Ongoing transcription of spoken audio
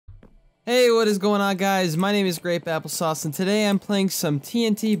Hey, what is going on, guys? My name is Grapeapplesauce, and today I'm playing some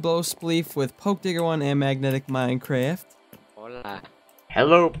TNT Bow Spleef with Pokediger1 and MagneticMinecraft. Hola.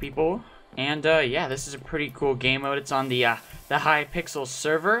 Hello, people. And yeah, this is a pretty cool game mode. It's on the high pixel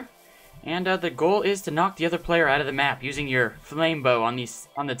server, and the goal is to knock the other player out of the map using your flame bow on the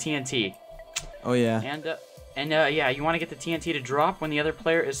TNT. Oh yeah. And yeah, you want to get the TNT to drop when the other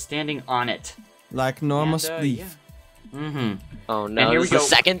player is standing on it. Like normal Spleef. Yeah. Mm-hmm. Oh no, this is the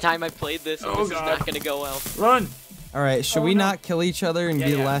second time I've played this, and Oh, this is not gonna go well. Run! Alright, should we not kill each other and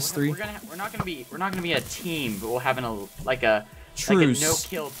be the last three? We're not gonna be a team, but we'll have like a truce. Like a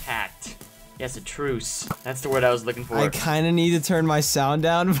no-kill pact. Yes, a truce. That's the word I was looking for. I kind of need to turn my sound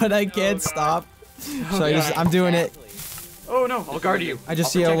down, but I can't stop. So I'm doing it. Oh no, I'll guard you. I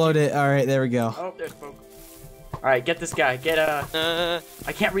just yellowed it. Alright, there we go. Oh, there's Poke. Alright, get this guy. Get I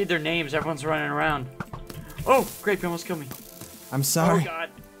can't read their names. Everyone's running around. Oh, Grape, you almost killed me. I'm sorry. Oh god.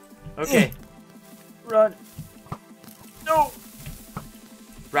 Okay. Run. No.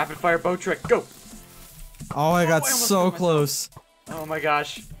 Rapid fire bow trick. Go. Oh, I got so close. Oh my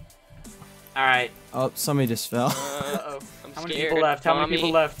gosh. Alright. Oh, somebody just fell. Uh-oh. How many scared. people left? How many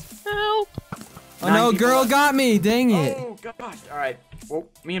people left? Help! Oh no, girl got me. Dang it. Oh gosh. Alright. Well,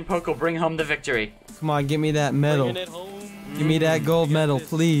 me and Poke will bring home the victory. Come on, give me that medal. Bringing it home. Give me that gold medal,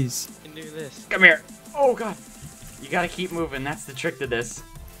 please. You can do this. Come here. Oh god. You gotta keep moving. That's the trick to this.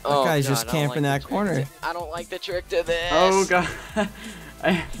 Oh, guy's God, just I don't camping like that corner. I don't like the trick to this. Oh god.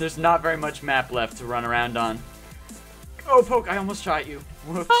 There's not very much map left to run around on. Oh, Poke, I almost shot you.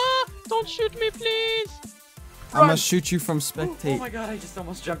 Whoops. Ah, don't shoot me, please. I'm gonna shoot you from spectate. Oh my god, I just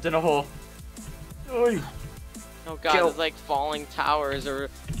almost jumped in a hole. Oy. Oh God, Kill. there's like falling towers, or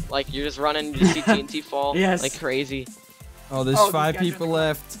like you're just running to see TNT fall Yes. like crazy. Oh, there's Oh, these 5 guys are in people the corner.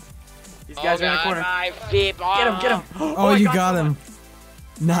 left. These guys are in the corner. Get him, get him. Oh, you got someone. him.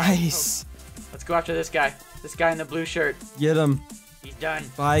 Nice. Let's go after this guy. This guy in the blue shirt. Get him. He's done.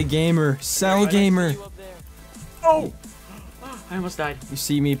 Buy gamer. Sell gamer. Oh! I almost died. You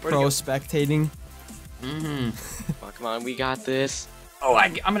see me Where'd he pro go? spectating? Mm-hmm. Oh, come on, we got this. Oh,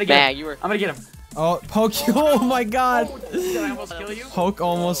 I'm gonna get him. You were. I'm gonna get him. Oh, Poke. Oh my god. Oh, did I almost kill you? Poke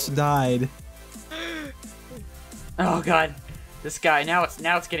almost died. Oh god. This guy, now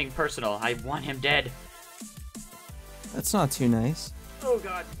it's getting personal. I want him dead. That's not too nice. Oh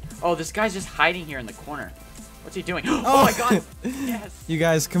god. Oh, this guy's just hiding here in the corner. What's he doing? Oh my god. Yes. You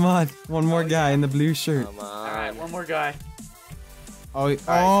guys, come on. One more guy in the blue shirt. Come on. Alright, one more guy. Oh, Alright,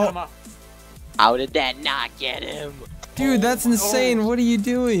 shut him oh, up. How did that not get him? dude, that's insane. What are you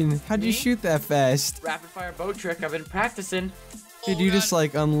doing? How'd you Me? shoot that fast? Rapid fire bow trick. I've been practicing. Dude, you just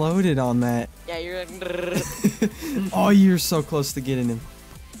like unloaded on that. Yeah, you're. Oh, you're so close to getting him.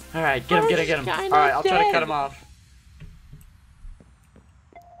 Alright, get him, get him. Alright, I'll try to cut him off.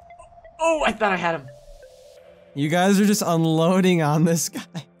 Oh, I thought I had him. You guys are just unloading on this guy.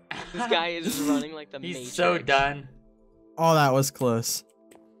 This guy is just running like the He's Matrix. so done. Oh, that was close.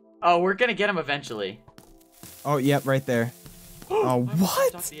 Oh, we're gonna get him eventually. Oh, yep, right there. Oh, I almost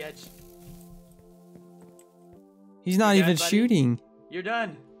what? off the edge. He's not You even dead, buddy? shooting. You're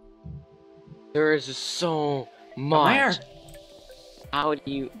done. There is just so Where? much. How do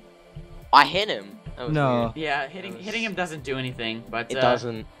you? I hit him. That was No. weird. Yeah, hitting him doesn't do anything, but It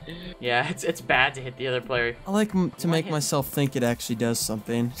doesn't. Yeah, it's bad to hit the other player. I like to Why make hit- myself think it actually does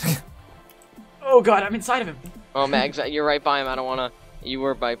something. Oh god, I'm inside of him. Oh, Mags, you're right by him. I don't wanna. You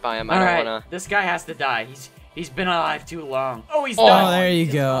were right by him. I All don't right, wanna. this guy has to die. He's been alive too long. Oh, he's Oh, done. Oh, there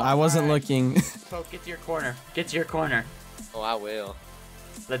you go. I wasn't Alright. looking. Poke, get to your corner. Get to your corner. Oh, I will.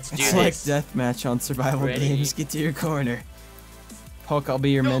 Let's do It's like this. deathmatch on survival Ready? games. Get to your corner. Poke, I'll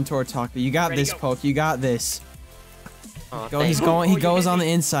be your mentor. Talk to you. Got Ready, this, go. Poke. You got this. Oh, Go. thank He's you. going. He you goes hit on me.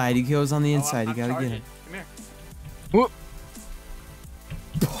 the inside. He goes on the Oh, inside. I'm You gotta get charging. him. Come here. Whoop.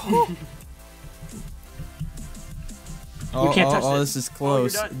 Oh, can't oh, touch oh, this. this is Oh,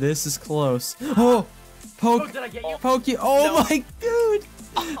 close. you're done. This is close. Oh, Oh, Poke. did I get you? Poke you. Oh No. my dude.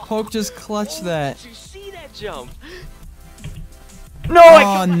 Poke just clutched that. Did you see that jump? No, I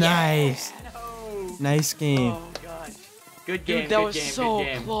Oh, killed my- nice. No. Nice game. Oh gosh. Good game. Dude, that good was game. so good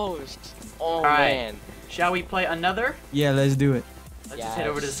game. close. Oh Alright. man. Shall we play another? Yeah, let's do it. Let's just head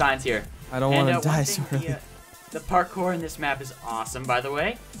over to the signs here. I don't And, want to one die thing, so early. the parkour in this map is awesome, by the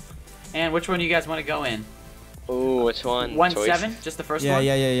way. And which one do you guys want to go in? Ooh, which one? 1-7, just the first Yeah, one.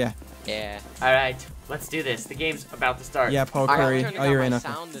 yeah, yeah, yeah. Yeah. All right, let's do this. The game's about to start. Yeah, Poke, I hurry. turned Oh, you're down in. my Okay.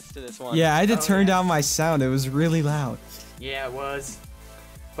 sound to this one. Yeah, I had to Oh, turn yeah. down my sound. It was really loud. Yeah, it was.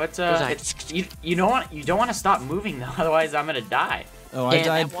 But like- it's you don't want to stop moving though, otherwise I'm gonna die. Oh, I And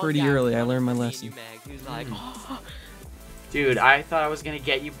died that one pretty guy early. I was learned my me and lesson. you, Mag, he was like, Dude, I thought I was gonna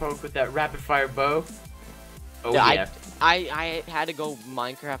get you, Poke, with that rapid fire bow. Oh yeah. I had to go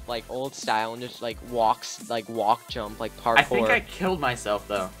Minecraft like old style and just like walk jump like parkour. I think I killed myself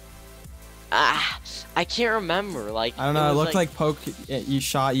though. I can't remember. Like I don't know. It looked like Poke. You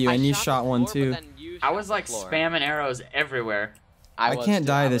shot you, and you shot one too. I was like spamming arrows everywhere. I can't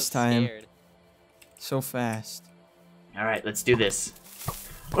die this time. Scared. So fast. All right, let's do this.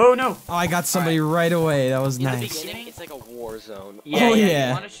 Oh no! Oh, I got somebody right away. That was In the nice. beginning, it's like a war zone. Yeah, Oh, yeah.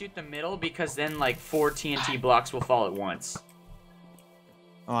 You want to shoot the middle because then like 4 TNT blocks will fall at once.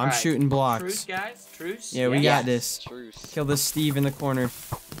 Oh, I'm Alright, shooting blocks. Truce, guys. Truce. Yeah, we got this. Truce. Kill this Steve in the corner.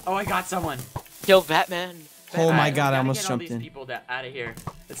 Oh, I got someone. Kill Batman. Oh my Alright, god, we I almost gotta get all jumped these in. people out of here.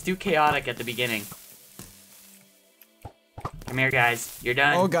 Let's do chaotic at the beginning. Come here, guys. You're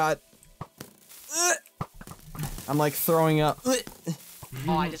done. Oh god. I'm like throwing up.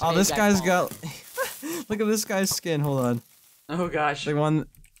 Oh, this guy's got. Look at this guy's skin. Hold on. Oh gosh. The one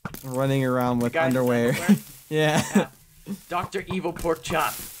running around with Guy in underwear. yeah. Yeah. Dr. Evil Pork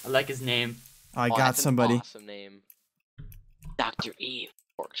Chop. I like his name. I got that's somebody. An awesome name. Dr. Eve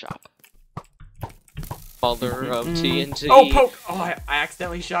Workshop. Father of TNT. Oh, Poke! Oh, I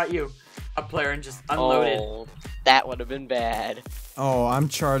accidentally shot you. A player and just unloaded. Oh, that would have been bad. Oh, I'm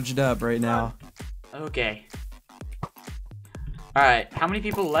charged up right now. Okay. Alright, how many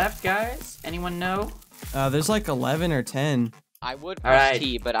people left, guys? Anyone know? There's like 11 or 10. I would press Alright.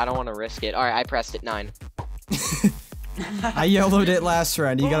 T, but I don't want to risk it. Alright, I pressed it 9. I yellowed it last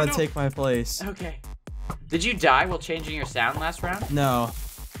round. You Oh, gotta no. take my place. Okay. Did you die while changing your sound last round? No,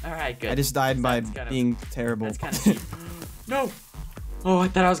 Alright, good. I just died by That's kinda- being terrible. That's kind of cheap. No! Oh, I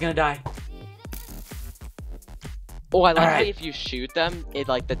thought I was gonna die. Oh, I like Alright. that if you shoot them, it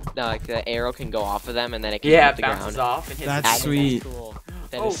like the arrow can go off of them and then it can Yeah, hit it the bounces ground. off and hits That's the That ground. sweet. Cool.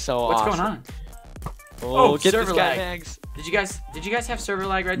 That Oh, is so what's awesome. going on? Oh, get server this guy, lag. Mags. Did you guys have server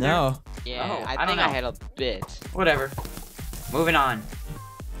lag right there? No. Yeah, Oh, I I don't think know. I had a bit. Whatever. Moving on.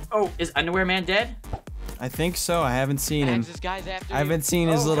 Oh, is Underwear Man dead? I think so. I haven't seen him. Mags, this guy's after I haven't seen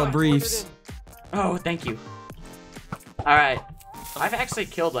his Oh, little God, briefs. Oh, thank you. Alright. I've actually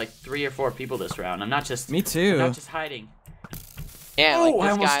killed like 3 or 4 people this round. I'm not just Me too. not just hiding. Yeah, Oh, like this I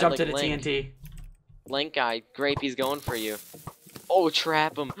almost guy, jumped like at a Link. TNT. Link guy, Grapey's going for you. Oh,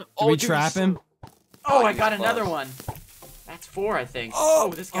 trap him. Did Oh, we dude, trap he's him? Oh, Oh, I he's got close. another one. That's 4, I think.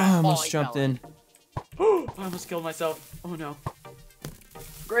 Oh, this Oh, I guy. almost he jumped fell in. Oh, I almost killed myself. Oh no.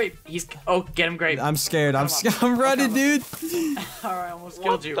 Grape. He's. Oh, get him, Grape. I'm scared. I'm Come on. scared. I'm running, dude. Alright, I almost What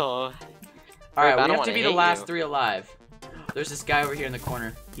killed you. the? Alright, I we don't have wanna to be the hit last you. 3 alive. There's this guy over here in the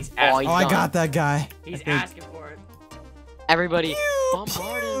corner. He's Oh, asking. Oh, I done. got that guy. He's I think. asking for it. Everybody, Pew,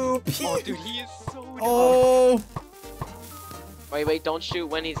 bombard him. pew, Oh, pew. dude, he is so dumb. Oh. Wait, don't shoot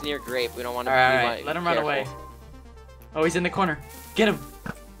when he's near Grape. We don't want to Alright, let him run away. Oh, he's in the corner. Get him.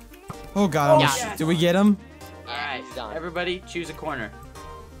 Oh god. Oh, Almost. yes. Did we get him? Yeah, Alright, he's done. everybody choose a corner.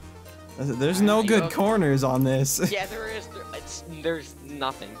 There's no Alright, good go. corners on this. Yeah, there is. There's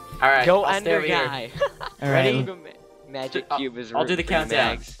nothing. Alright, Go I'll stay under over here. guy. All Ready? right. Magic I'll- cube is. I'll do the for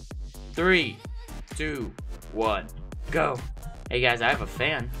countdown. Mags. 3, 2, 1, go. Hey guys, I have a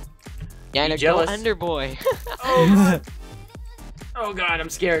fan. Yeah, I You know. Go jealous? under boy. Oh god. Oh god, I'm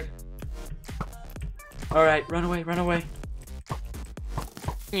scared. Alright, run away, run away.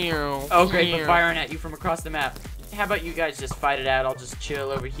 Oh great, I'm firing at you from across the map. How about you guys just fight it out? I'll just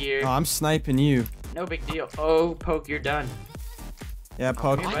chill over here. Oh, I'm sniping you. No big deal. Oh, Poke, you're done. Yeah,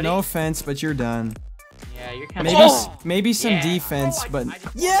 Poke. Okay, buddy. No offense, but you're done. Yeah, you're kind Maybe, of. Oh! maybe some Yeah. defense, Oh, I but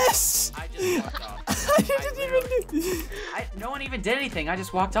just- yes. I just walked off. I didn't even do. No one even did anything. I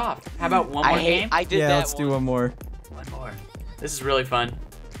just walked off. How about one more I hate. game? I did Yeah, that. let's do one more. One more. This is really fun.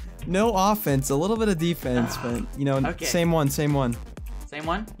 No offense, a little bit of defense, but you know, Okay. same one, same one. Same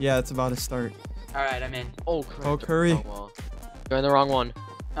one? Yeah, it's about to start. Alright, I'm in. Oh, crap. Oh, Curry. Oh, well. Join the wrong one.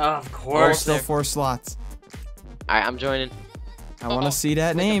 Oh, of Oh, course. still 4 slots. Alright, I'm joining. I want to see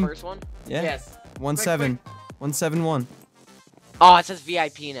that Wait, name. The first one? Yeah. Yes. 17. 171. Oh, it says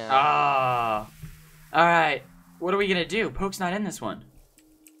VIP now. Ah. Alright. What are we gonna do? Poke's not in this one.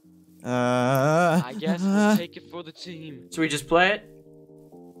 I guess we'll take it for the team. Should we just play it?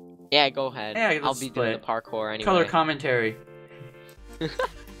 Yeah, go ahead. Yeah, I'll let's be play doing it. the parkour anyway. Color commentary.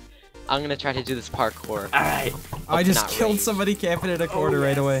 I'm gonna try to do this parkour. Alright. I just not killed rage. somebody camping at a corner right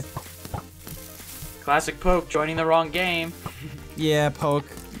yes. away. Classic Poke joining the wrong game. Yeah, Poke.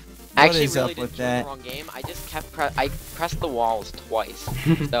 I What actually is really up didn't with join that? the wrong game. I just kept I pressed the walls twice.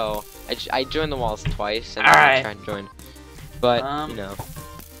 So I joined the walls twice and then I Alright. tried to join. But you know.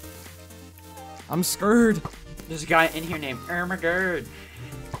 I'm scared. There's a guy in here named Ermagerd.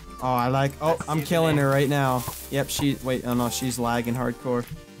 Oh, I like. Oh, Let's I'm see killing the her right now. Yep, she. Wait, oh no, she's lagging hardcore.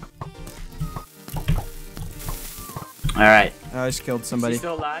 All right. I just killed somebody. Is he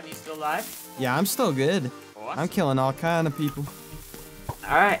still alive? He's still alive? Yeah, I'm still good. Awesome. I'm killing all kind of people.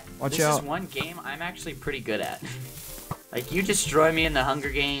 All right. Watch this out. is one game I'm actually pretty good at. Like, you destroy me in the Hunger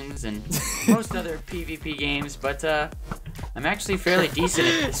Games and most other PvP games, but I'm actually fairly decent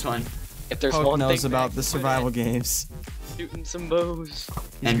at this one. If there's Poke one knows thing about Mac the is good survival at, games. shooting some bows. He's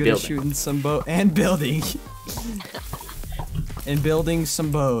And good building. at shooting some bow and building. And building some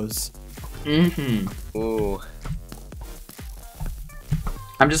bows. Mm-hmm. Ooh.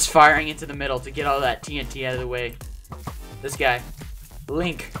 I'm just firing into the middle to get all that TNT out of the way. This guy.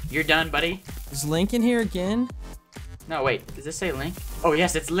 Link, you're done, buddy. Is Link in here again? No, wait. Does this say Link? Oh,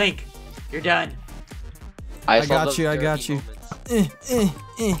 yes, it's Link. You're done. I saw got those you, I got dirty you.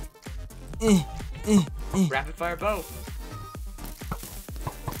 moments. Rapid fire bow.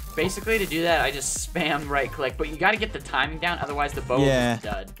 Basically, to do that, I just spam right click, but you gotta get the timing down, otherwise the bow Yeah. will be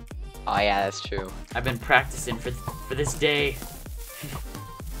dud. Oh yeah, that's true. I've been practicing for this day.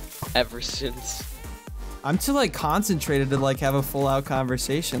 Ever since. I'm too like concentrated to like have a full out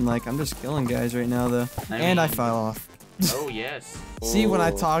conversation. Like I'm just killing guys right now though. And I mean- fell off. Oh, yes. See, when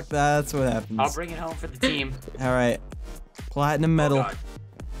I Ooh. talk, that's what happens. I'll bring it home for the team. All right, platinum medal. Oh, God.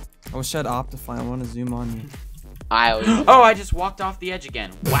 I wish I'd Optify. I want to zoom on you. I was. Oh, I just walked off the edge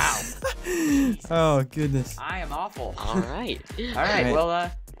again. Wow. Oh goodness. I am awful. Alright. Alright, Alright.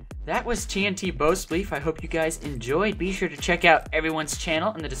 well, that was TNT Bow Spleef. I hope you guys enjoyed. Be sure to check out everyone's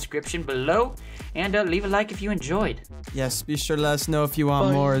channel in the description below. And leave a like if you enjoyed. Yes, be sure to let us know if you want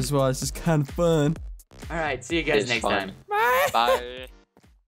Bye. more as well. It's just kind of fun. Alright, see you guys It's next fun. time. Bye. Bye.